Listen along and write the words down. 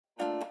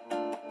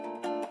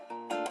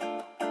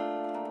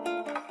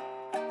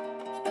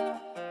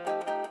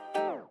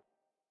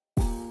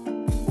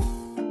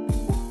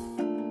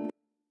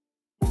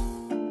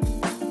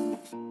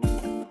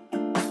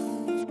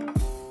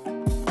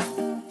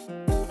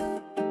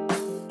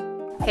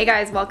Hey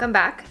guys, welcome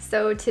back.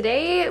 So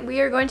today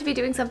we are going to be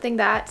doing something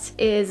that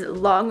is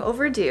long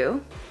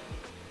overdue,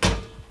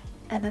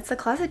 and that's the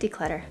closet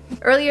declutter.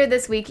 Earlier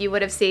this week you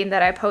would have seen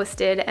that I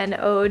posted an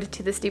ode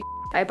to the stupid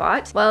I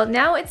bought. Well,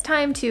 now it's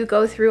time to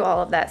go through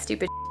all of that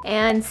stupid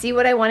and see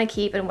what I want to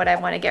keep and what I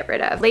want to get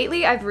rid of.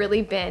 Lately, I've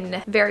really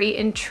been very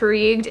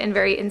intrigued and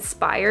very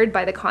inspired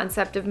by the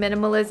concept of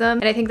minimalism,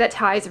 and I think that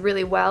ties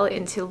really well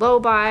into low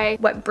buy,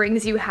 what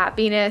brings you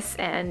happiness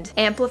and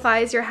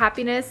amplifies your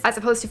happiness, as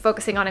opposed to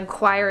focusing on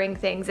acquiring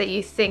things that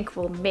you think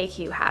will make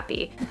you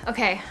happy.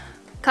 Okay,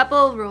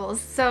 couple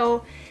rules.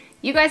 So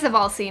you guys have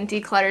all seen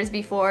declutters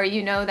before.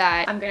 You know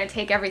that I'm gonna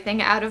take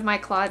everything out of my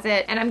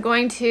closet and I'm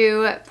going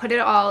to put it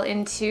all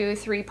into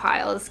 3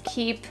 piles: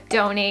 keep,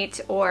 donate,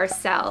 or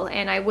sell.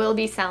 And I will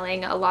be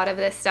selling a lot of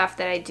this stuff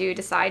that I do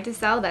decide to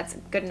sell that's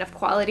good enough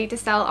quality to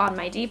sell on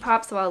my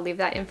Depop, so I'll leave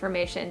that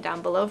information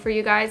down below for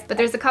you guys. But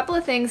there's a couple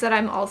of things that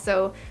I'm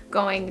also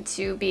going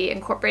to be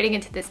incorporating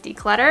into this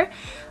declutter,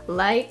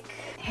 like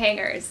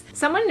hangers.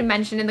 Someone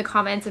mentioned in the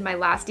comments in my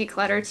last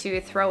declutter to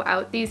throw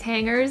out these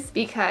hangers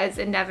because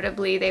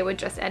inevitably they would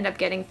just end up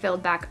getting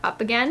filled back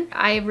up again.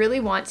 I really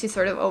want to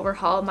sort of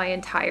overhaul my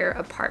entire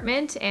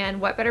apartment,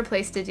 and what better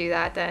place to do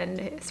that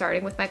than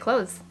starting with my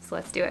clothes. So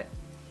let's do it.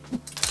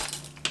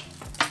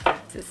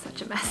 This is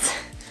such a mess.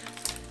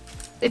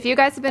 If you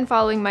guys have been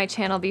following my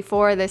channel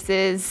before, this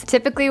is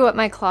typically what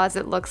my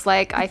closet looks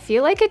like. I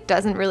feel like it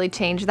doesn't really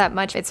change that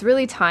much. It's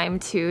really time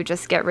to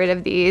just get rid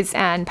of these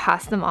and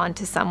pass them on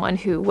to someone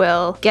who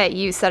will get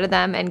use out of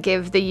them and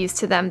give the use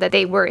to them that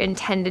they were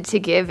intended to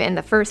give in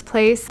the first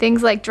place.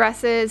 Things like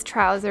dresses,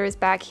 trousers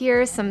back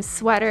here, some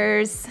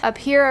sweaters. Up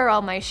here are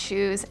all my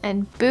shoes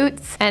and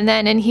boots. And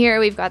then in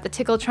here we've got the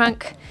tickle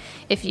trunk,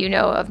 if you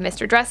know of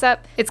Mr. Dress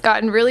Up. It's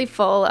gotten really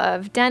full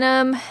of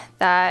denim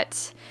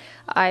that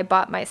I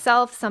bought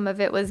myself. Some of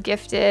it was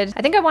gifted.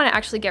 I think I want to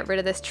actually get rid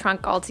of this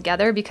trunk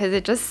altogether because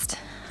it just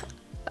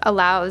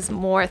allows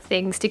more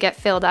things to get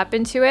filled up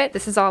into it.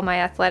 This is all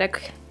my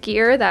athletic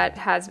gear that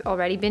has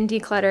already been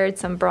decluttered,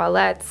 some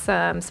bralettes,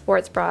 some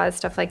sports bras,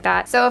 stuff like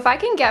that. So if I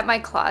can get my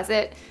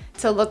closet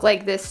to look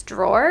like this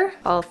drawer,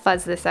 I'll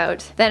fuzz this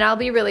out, then I'll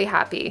be really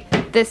happy.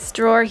 This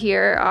drawer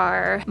here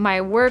are my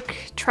work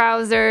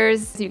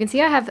trousers. You can see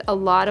I have a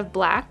lot of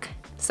black,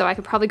 so I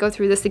could probably go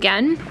through this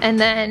again. And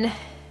then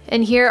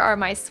and here are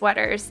my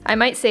sweaters. I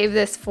might save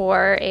this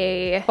for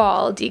a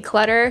fall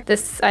declutter.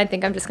 This I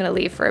think I'm just gonna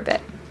leave for a bit.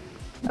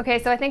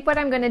 Okay, so I think what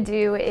I'm gonna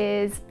do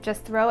is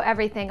just throw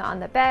everything on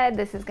the bed.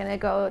 This is gonna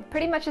go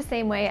pretty much the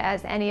same way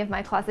as any of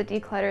my closet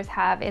declutters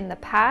have in the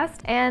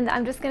past. And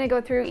I'm just gonna go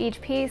through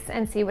each piece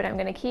and see what I'm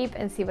gonna keep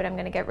and see what I'm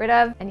gonna get rid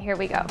of. And here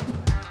we go.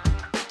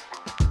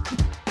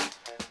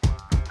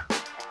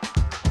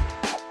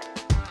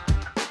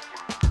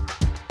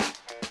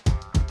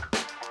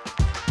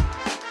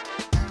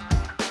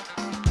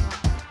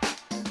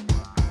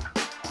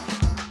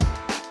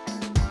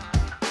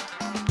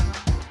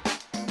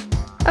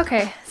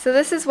 Okay, so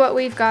this is what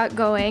we've got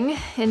going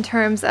in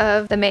terms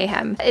of the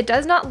mayhem. It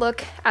does not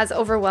look as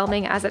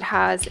overwhelming as it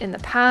has in the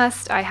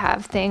past. I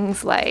have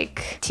things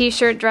like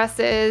t-shirt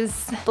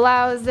dresses,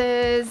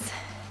 blouses,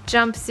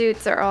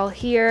 jumpsuits are all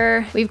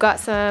here. We've got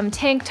some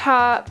tank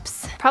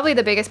tops. Probably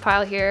the biggest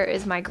pile here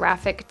is my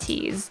graphic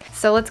tees.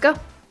 So let's go.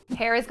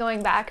 Hair is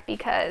going back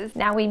because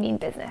now we mean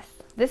business.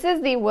 This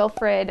is the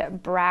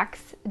Wilfred Brax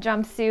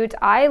jumpsuit.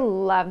 I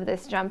love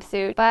this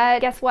jumpsuit,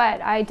 but guess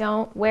what? I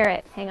don't wear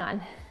it. Hang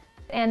on.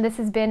 And this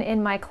has been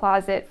in my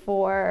closet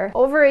for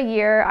over a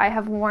year. I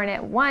have worn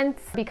it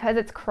once. Because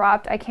it's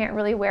cropped, I can't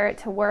really wear it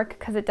to work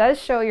because it does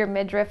show your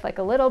midriff like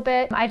a little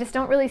bit. I just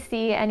don't really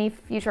see any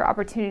future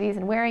opportunities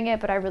in wearing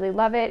it, but I really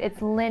love it.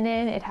 It's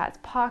linen, it has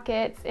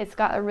pockets, it's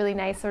got a really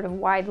nice sort of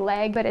wide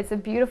leg, but it's a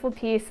beautiful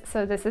piece,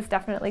 so this is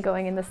definitely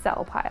going in the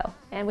sell pile.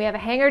 And we have a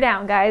hanger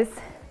down, guys.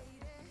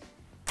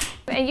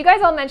 And you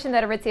guys all mentioned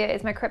that Aritzia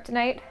is my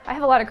kryptonite. I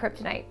have a lot of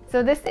kryptonite.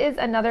 So this is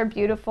another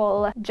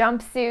beautiful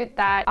jumpsuit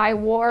that I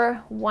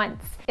wore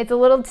once. It's a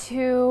little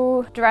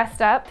too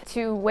dressed up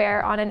to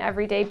wear on an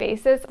everyday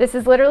basis. This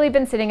has literally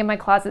been sitting in my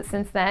closet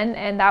since then,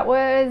 and that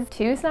was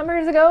 2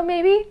 summers ago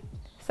maybe.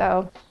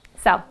 So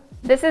sell.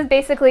 This is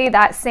basically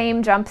that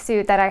same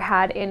jumpsuit that I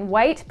had in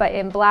white, but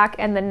in black,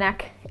 and the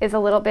neck is a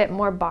little bit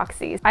more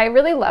boxy. I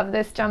really love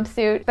this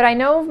jumpsuit, but I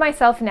know of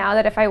myself now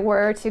that if I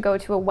were to go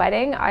to a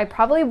wedding, I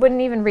probably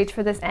wouldn't even reach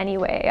for this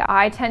anyway.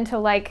 I tend to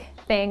like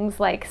things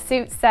like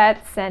suit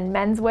sets and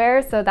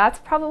menswear, so that's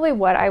probably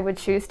what I would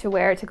choose to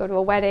wear to go to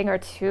a wedding or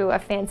to a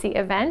fancy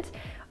event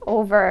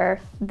over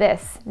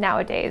this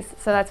nowadays.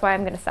 So that's why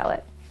I'm gonna sell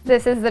it.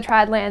 This is the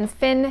Tradlands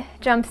Fin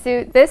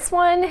jumpsuit. This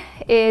one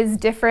is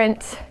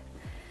different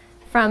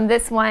from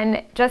this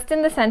one, just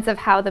in the sense of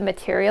how the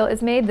material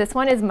is made. This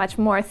one is much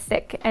more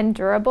thick and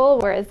durable,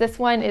 whereas this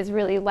one is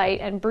really light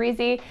and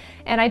breezy.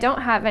 And I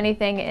don't have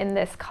anything in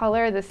this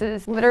color. This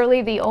is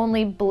literally the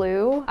only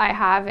blue I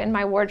have in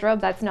my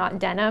wardrobe that's not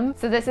denim.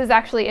 So this is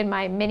actually in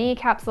my mini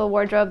capsule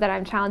wardrobe that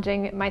I'm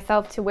challenging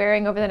myself to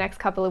wearing over the next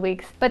couple of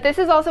weeks. But this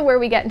is also where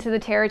we get into the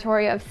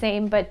territory of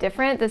same but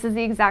different. This is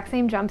the exact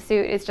same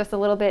jumpsuit. It's just a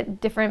little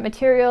bit different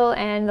material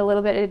and a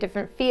little bit of a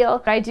different feel.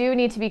 But I do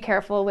need to be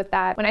careful with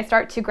that. When I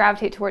start to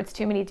gravitate towards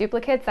too many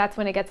duplicates, that's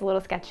when it gets a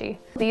little sketchy.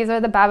 These are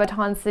the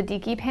Babaton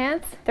Siddiqui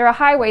pants. They're a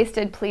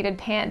high-waisted pleated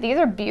pant. These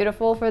are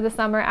beautiful for the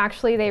summer.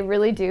 Actually, they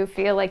really do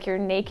feel like you're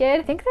naked.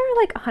 I think they're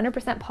like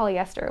 100%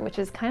 polyester, which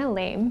is kind of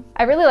lame.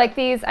 I really like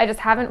these. I just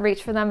haven't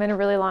reached for them in a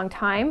really long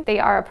time. They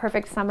are a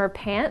perfect summer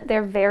pant.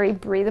 They're very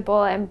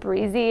breathable and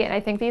breezy, and I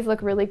think these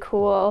look really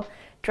cool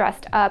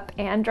dressed up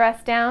and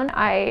dressed down.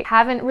 I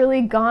haven't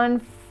really gone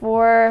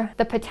for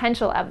the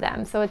potential of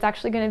them, so it's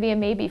actually going to be a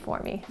maybe for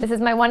me. This is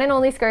my one and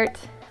only skirt.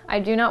 I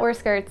do not wear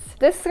skirts.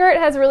 This skirt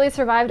has really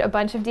survived a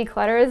bunch of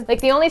declutters.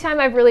 Like, the only time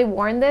I've really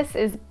worn this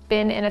is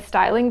been in a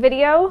styling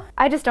video.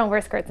 I just don't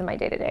wear skirts in my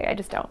day-to-day. I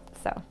just don't.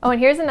 So. Oh, and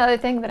here's another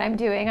thing that I'm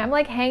doing. I'm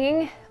like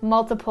hanging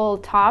multiple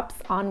tops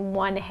on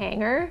one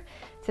hanger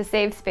to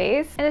save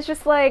space. And it's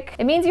just like,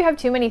 it means you have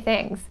too many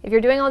things. If you're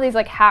doing all these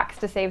like hacks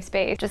to save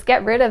space, just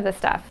get rid of the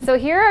stuff. So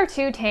here are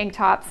two tank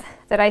tops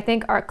that I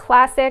think are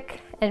classic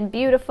and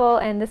beautiful,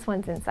 and this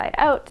one's inside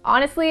out.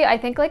 Honestly, I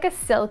think like a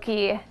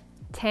silky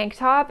tank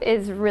top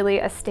is really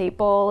a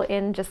staple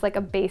in just like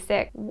a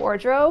basic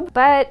wardrobe,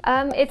 but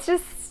it's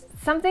just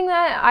something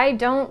that I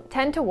don't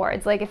tend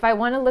towards. Like, if I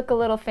want to look a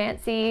little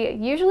fancy,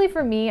 usually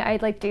for me,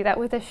 I'd like do that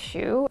with a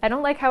shoe. I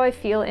don't like how I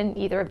feel in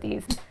either of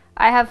these.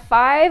 I have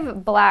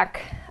 5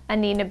 black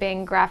Anina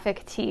Bing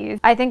graphic tees.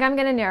 I think I'm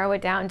gonna narrow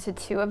it down to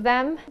 2 of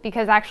them,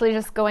 because actually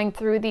just going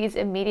through these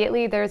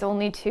immediately, there's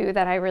only 2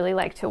 that I really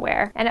like to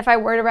wear. And if I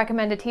were to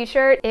recommend a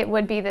t-shirt, it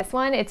would be this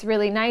one. It's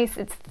really nice,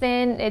 it's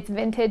thin, it's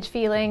vintage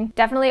feeling.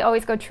 Definitely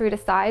always go true to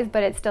size,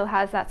 but it still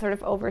has that sort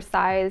of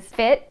oversized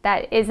fit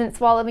that isn't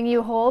swallowing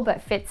you whole,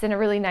 but fits in a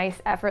really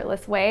nice,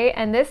 effortless way.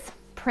 And this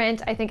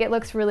print, I think it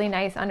looks really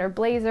nice under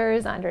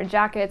blazers, under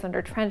jackets,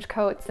 under trench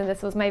coats, and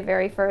this was my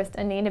very first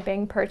Anina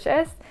Bing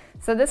purchase.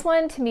 So this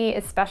one to me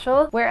is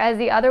special, whereas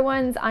the other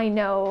ones I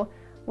know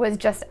was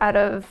just out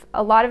of,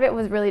 a lot of it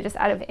was really just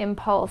out of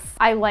impulse.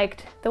 I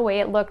liked the way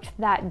it looked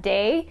that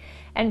day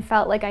and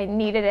felt like I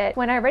needed it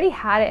when I already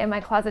had it in my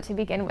closet to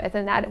begin with,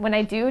 and that when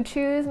I do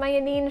choose my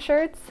Anine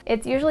shirts,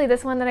 it's usually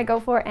this one that I go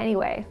for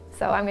anyway.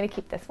 So I'm gonna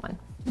keep this one.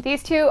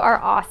 These two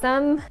are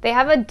awesome. They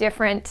have a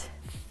different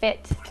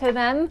fit to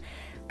them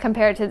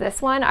compared to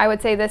this one. I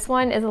would say this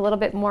one is a little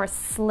bit more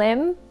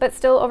slim, but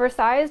still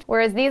oversized,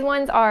 whereas these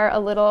ones are a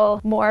little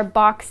more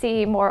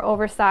boxy, more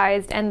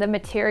oversized, and the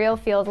material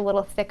feels a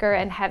little thicker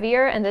and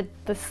heavier, and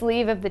the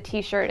sleeve of the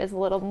t-shirt is a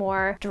little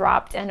more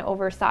dropped and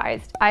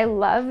oversized. I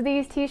love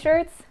these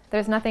t-shirts.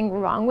 There's nothing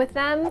wrong with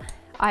them.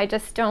 I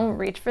just don't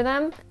reach for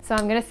them, so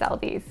I'm gonna sell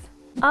these.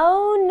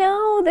 Oh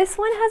no, this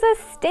one has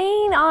a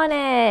stain on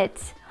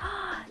it.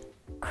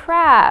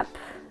 Crap.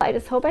 I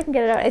just hope I can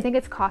get it out. I think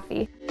it's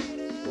coffee.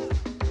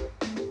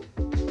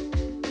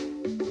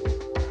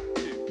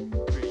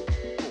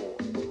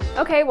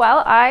 Okay,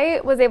 well, I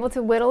was able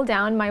to whittle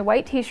down my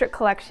white t-shirt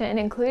collection,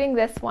 including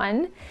this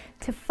one,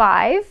 to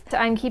 5. So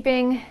I'm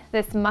keeping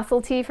this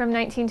muscle tee from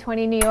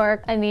 1920 New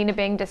York, Anina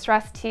Bing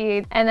distressed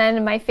tee, and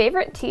then my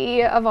favorite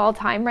tee of all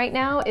time right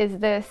now is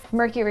this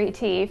Mercury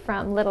tee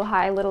from Little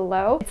High, Little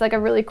Low. It's like a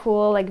really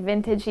cool, like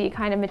vintagey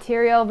kind of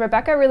material.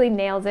 Rebecca really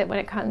nails it when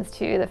it comes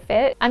to the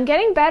fit. I'm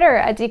getting better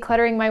at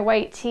decluttering my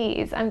white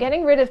tees. I'm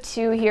getting rid of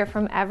 2 here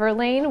from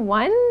Everlane.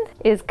 One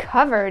is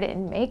covered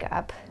in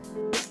makeup.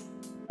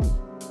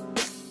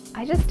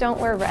 I just don't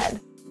wear red.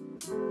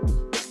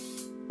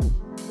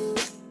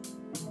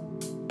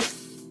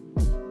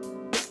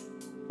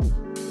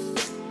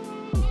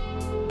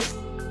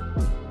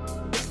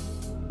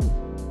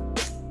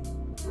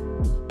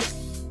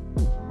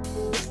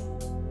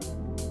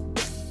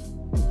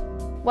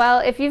 Well,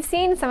 if you've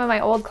seen some of my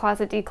old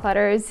closet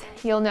declutters,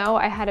 you'll know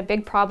I had a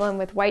big problem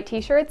with white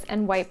t-shirts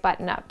and white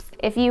button-ups.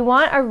 If you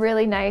want a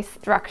really nice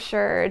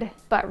structured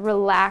but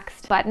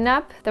relaxed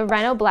button-up, the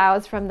Reno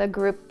blouse from the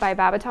group by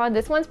Babaton,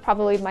 this one's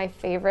probably my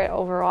favorite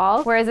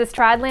overall. Whereas the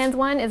Stradlands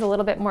one is a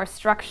little bit more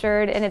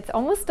structured, and it's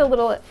almost a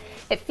little,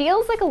 it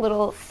feels like a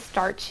little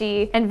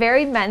starchy and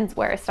very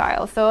menswear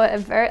style. So a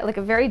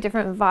very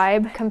different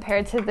vibe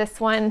compared to this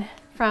one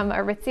from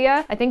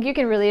Aritzia. I think you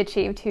can really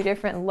achieve 2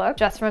 different looks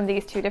just from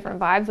these 2 different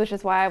vibes, which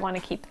is why I want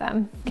to keep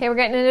them. Okay, we're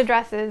getting into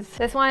dresses.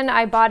 This one,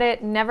 I bought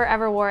it, never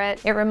ever wore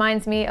it. It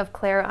reminds me of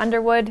Claire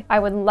Underwood. I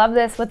would love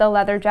this with a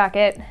leather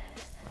jacket.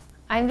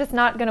 I'm just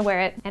not gonna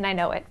wear it, and I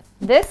know it.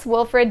 This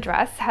Wilfred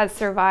dress has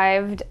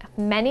survived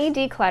many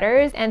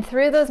declutters, and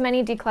through those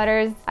many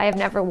declutters, I have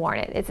never worn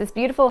it. It's this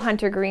beautiful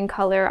hunter green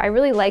color. I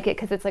really like it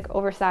because it's like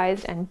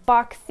oversized and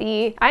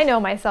boxy. I know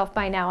myself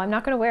by now. I'm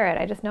not gonna wear it,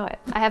 I just know it.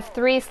 I have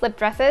 3 slip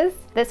dresses.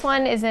 This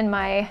one is in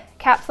my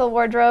capsule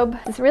wardrobe.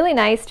 It's really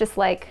nice, just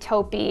like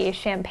taupey,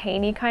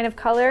 champagne-y kind of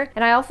color.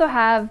 And I also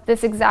have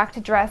this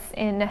exact dress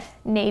in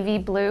navy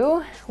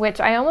blue, which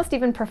I almost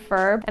even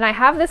prefer. And I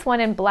have this one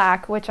in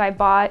black, which I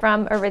bought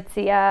from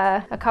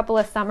Aritzia a couple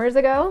of summers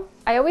ago.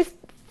 I always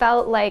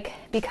felt like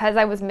because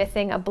I was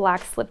missing a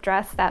black slip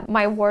dress that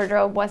my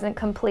wardrobe wasn't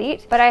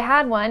complete, but I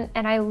had one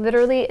and I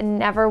literally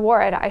never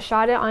wore it. I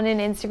shot it on an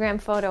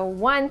Instagram photo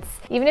once.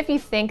 Even if you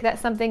think that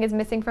something is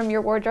missing from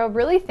your wardrobe,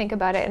 really think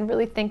about it and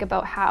really think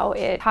about how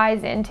it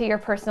ties into your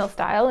personal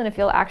style and if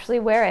you'll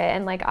actually wear it.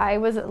 And like, I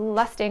was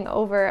lusting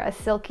over a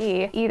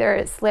silky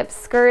either slip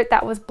skirt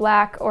that was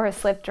black or a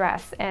slip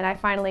dress, and I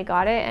finally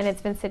got it, and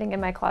it's been sitting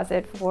in my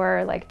closet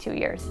for like 2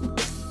 years.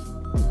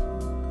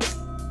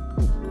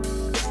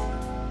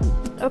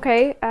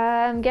 Okay,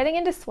 getting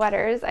into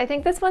sweaters. I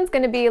think this one's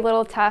gonna be a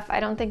little tough. I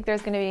don't think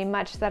there's gonna be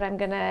much that I'm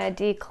gonna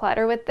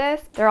declutter with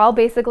this. They're all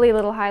basically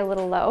little high,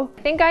 little low.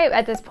 I think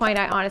at this point,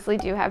 I honestly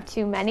do have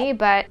too many,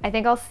 but I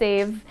think I'll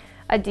save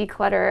a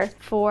declutter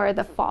for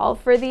the fall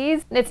for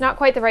these. It's not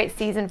quite the right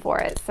season for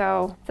it,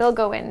 so they'll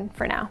go in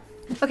for now.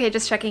 Okay,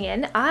 just checking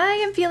in. I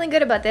am feeling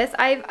good about this.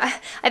 I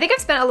think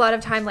I've spent a lot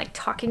of time like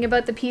talking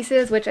about the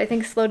pieces, which I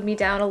think slowed me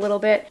down a little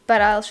bit,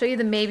 but I'll show you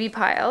the maybe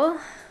pile,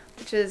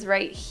 which is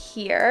right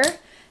here.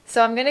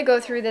 So I'm gonna go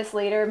through this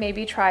later,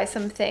 maybe try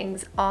some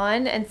things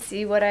on and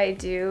see what I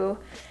do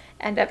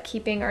end up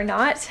keeping or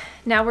not.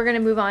 Now we're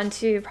gonna move on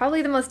to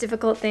probably the most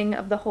difficult thing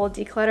of the whole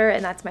declutter,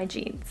 and that's my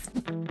jeans.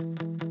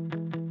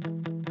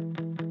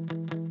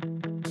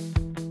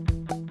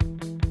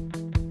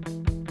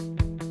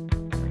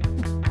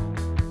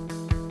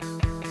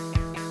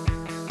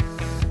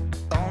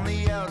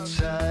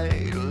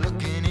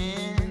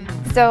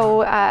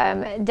 So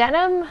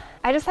denim,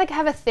 I just like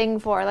have a thing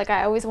for, like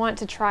I always want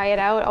to try it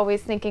out,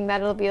 always thinking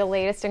that it'll be the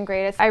latest and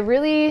greatest. I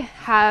really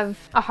have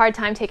a hard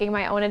time taking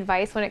my own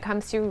advice when it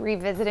comes to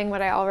revisiting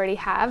what I already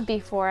have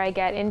before I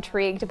get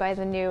intrigued by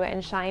the new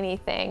and shiny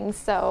things.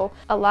 So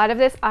a lot of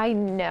this I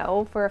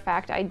know for a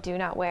fact I do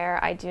not wear,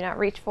 I do not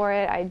reach for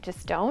it, I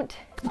just don't.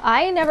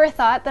 I never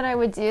thought that I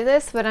would do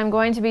this, but I'm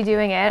going to be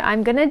doing it.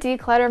 I'm gonna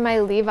declutter my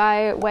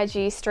Levi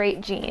wedgie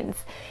straight jeans.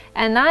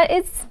 And that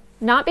is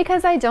not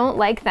because I don't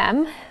like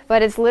them,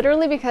 but it's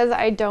literally because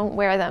I don't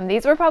wear them.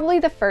 These were probably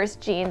the first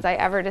jeans I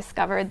ever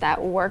discovered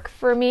that work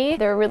for me.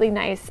 They're a really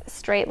nice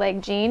straight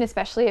leg jean,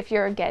 especially if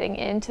you're getting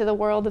into the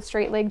world of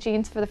straight leg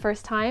jeans for the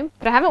first time.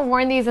 But I haven't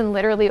worn these in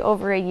literally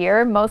over a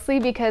year,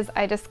 mostly because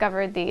I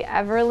discovered the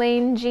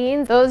Everlane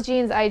jeans. Those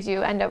jeans I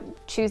do end up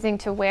choosing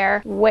to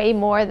wear way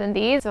more than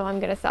these, so I'm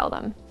gonna sell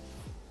them.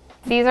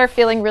 These are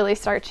feeling really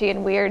starchy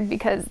and weird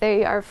because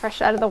they are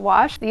fresh out of the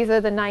wash. These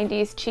are the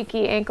 90s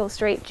cheeky ankle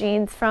straight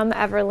jeans from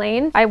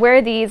Everlane. I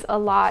wear these a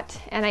lot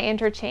and I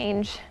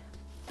interchange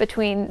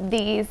between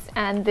these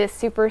and this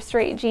super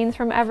straight jeans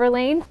from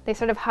Everlane. They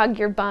sort of hug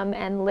your bum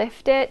and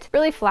lift it.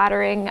 Really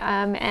flattering,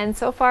 and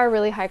so far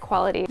really high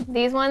quality.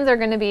 These ones are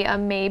gonna be a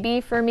maybe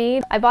for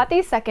me. I bought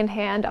these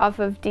secondhand off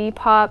of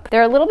Depop.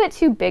 They're a little bit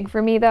too big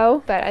for me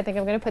though, but I think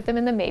I'm gonna put them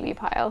in the maybe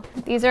pile.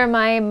 These are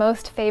my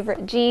most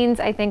favorite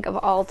jeans, I think, of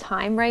all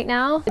time right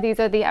now.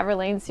 These are the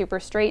Everlane super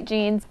straight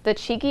jeans. The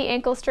cheeky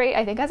ankle straight,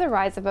 I think, has a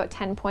rise of about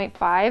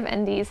 10.5,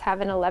 and these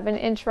have an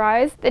 11-inch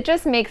rise. It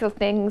just makes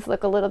things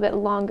look a little bit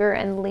longer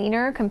and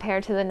leaner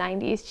compared to the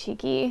 90s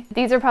cheeky.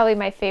 These are probably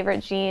my favorite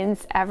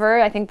jeans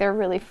ever. I think they're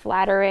really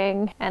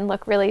flattering and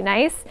look really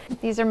nice.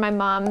 These are my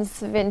mom's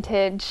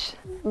vintage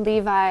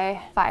Levi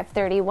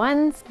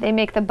 531s. They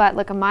make the butt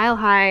look a mile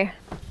high,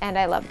 and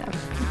I love them.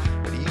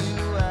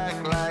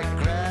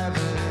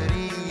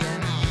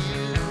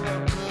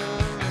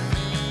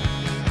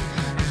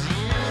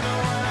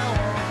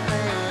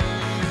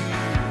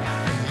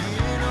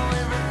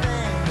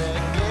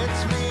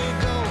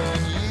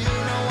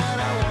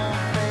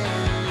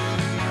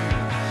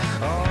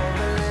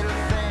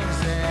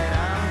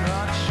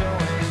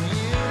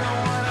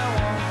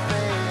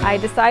 I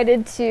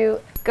decided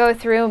to go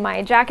through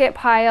my jacket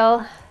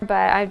pile, but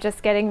I'm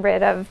just getting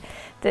rid of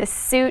this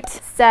suit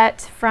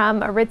set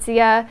from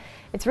Aritzia.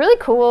 It's really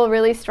cool,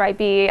 really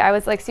stripy. I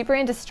was like super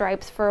into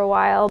stripes for a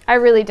while. I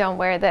really don't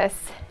wear this.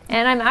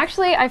 And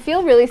I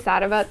feel really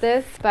sad about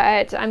this,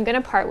 but I'm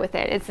gonna part with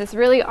it. It's this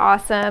really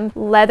awesome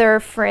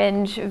leather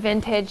fringe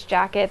vintage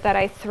jacket that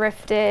I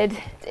thrifted.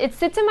 It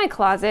sits in my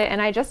closet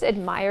and I just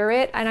admire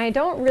it, and I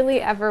don't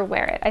really ever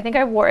wear it. I think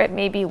I wore it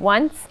maybe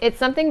once. It's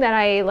something that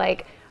I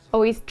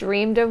always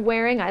dreamed of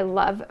wearing. I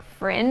love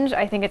fringe.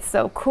 I think it's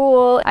so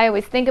cool. I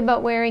always think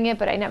about wearing it,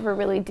 but I never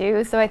really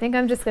do. So I think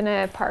I'm just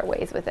gonna part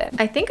ways with it.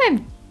 I think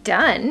I'm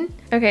done.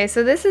 Okay,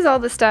 so this is all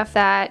the stuff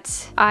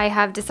that I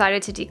have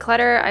decided to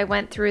declutter. I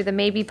went through the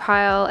maybe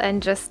pile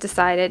and just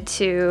decided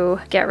to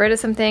get rid of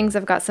some things.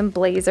 I've got some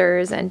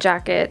blazers and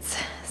jackets,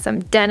 some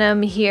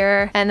denim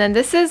here, and then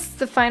this is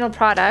the final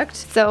product.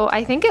 So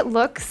I think it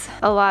looks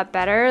a lot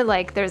better.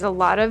 Like there's a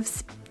lot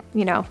of,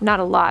 not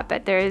a lot,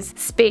 but there's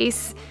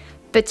space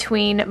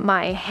between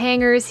my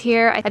hangers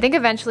here. I think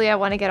eventually I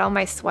want to get all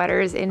my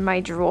sweaters in my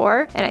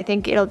drawer, and I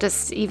think it'll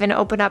just even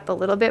open up a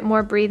little bit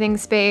more breathing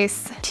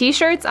space.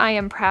 T-shirts I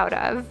am proud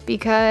of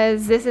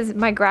because this is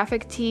my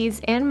graphic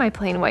tees and my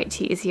plain white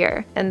tees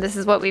here. And this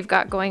is what we've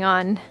got going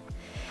on.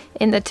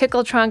 In the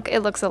tickle trunk,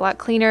 it looks a lot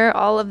cleaner.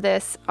 All of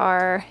this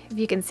are, if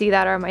you can see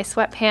that, are my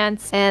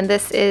sweatpants. And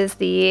this is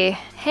the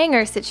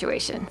hanger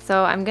situation.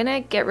 So I'm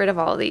gonna get rid of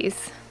all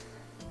these.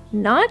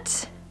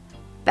 Not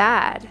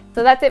bad.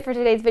 So that's it for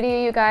today's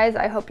video, you guys.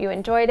 I hope you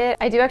enjoyed it.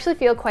 I do actually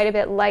feel quite a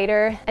bit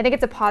lighter. I think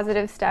it's a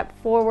positive step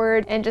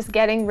forward and just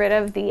getting rid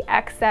of the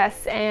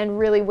excess and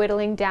really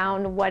whittling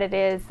down what it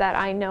is that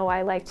I know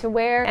I like to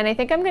wear. And I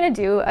think I'm gonna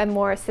do a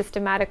more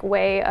systematic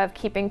way of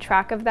keeping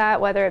track of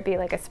that, whether it be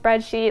like a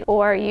spreadsheet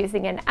or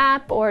using an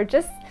app or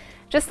just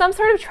some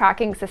sort of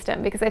tracking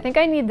system, because I think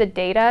I need the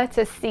data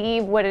to see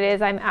what it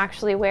is I'm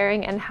actually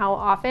wearing and how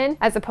often,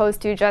 as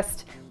opposed to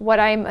just what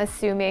I'm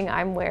assuming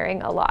I'm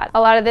wearing a lot. A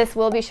lot of this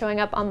will be showing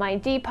up on my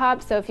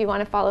Depop, so if you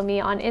want to follow me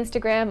on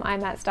Instagram,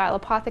 I'm at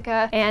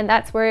StyleApotheca, and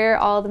that's where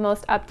all the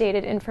most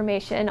updated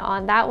information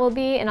on that will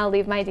be, and I'll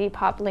leave my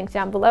Depop link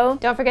down below.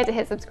 Don't forget to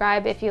hit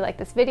subscribe if you like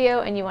this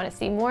video and you want to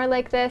see more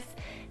like this,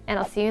 and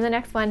I'll see you in the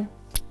next one.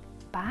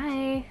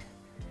 Bye.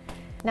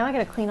 Now I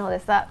gotta clean all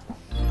this up.